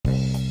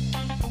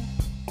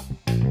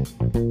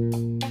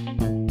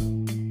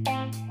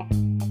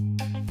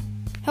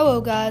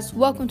Hello guys,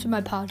 welcome to my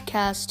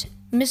podcast.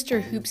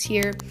 Mr. Hoops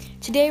here.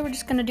 Today we're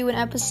just going to do an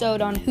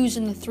episode on who's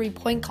in the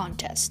 3-point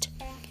contest.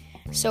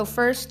 So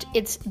first,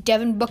 it's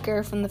Devin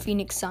Booker from the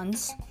Phoenix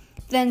Suns,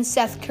 then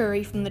Seth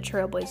Curry from the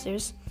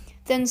Trailblazers,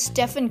 then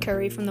Stephen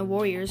Curry from the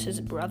Warriors,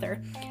 his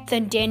brother,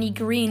 then Danny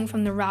Green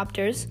from the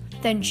Raptors,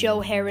 then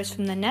Joe Harris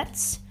from the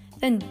Nets,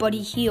 then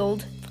Buddy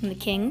Hield from the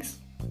Kings,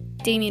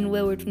 Damian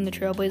Lillard from the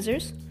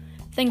Trailblazers,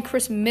 then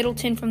Chris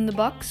Middleton from the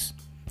Bucks,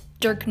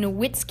 Dirk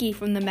Nowitzki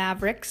from the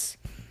Mavericks,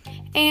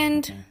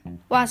 and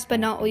last but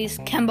not least,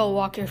 Kemba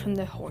Walker from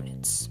the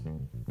Hornets.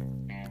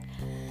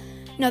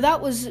 Now that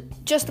was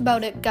just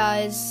about it,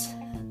 guys.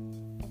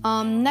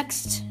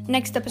 Next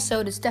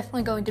episode is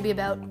definitely going to be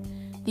about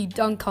the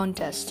dunk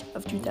contest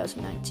of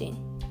 2019.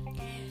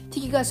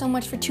 Thank you guys so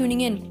much for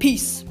tuning in.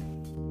 Peace.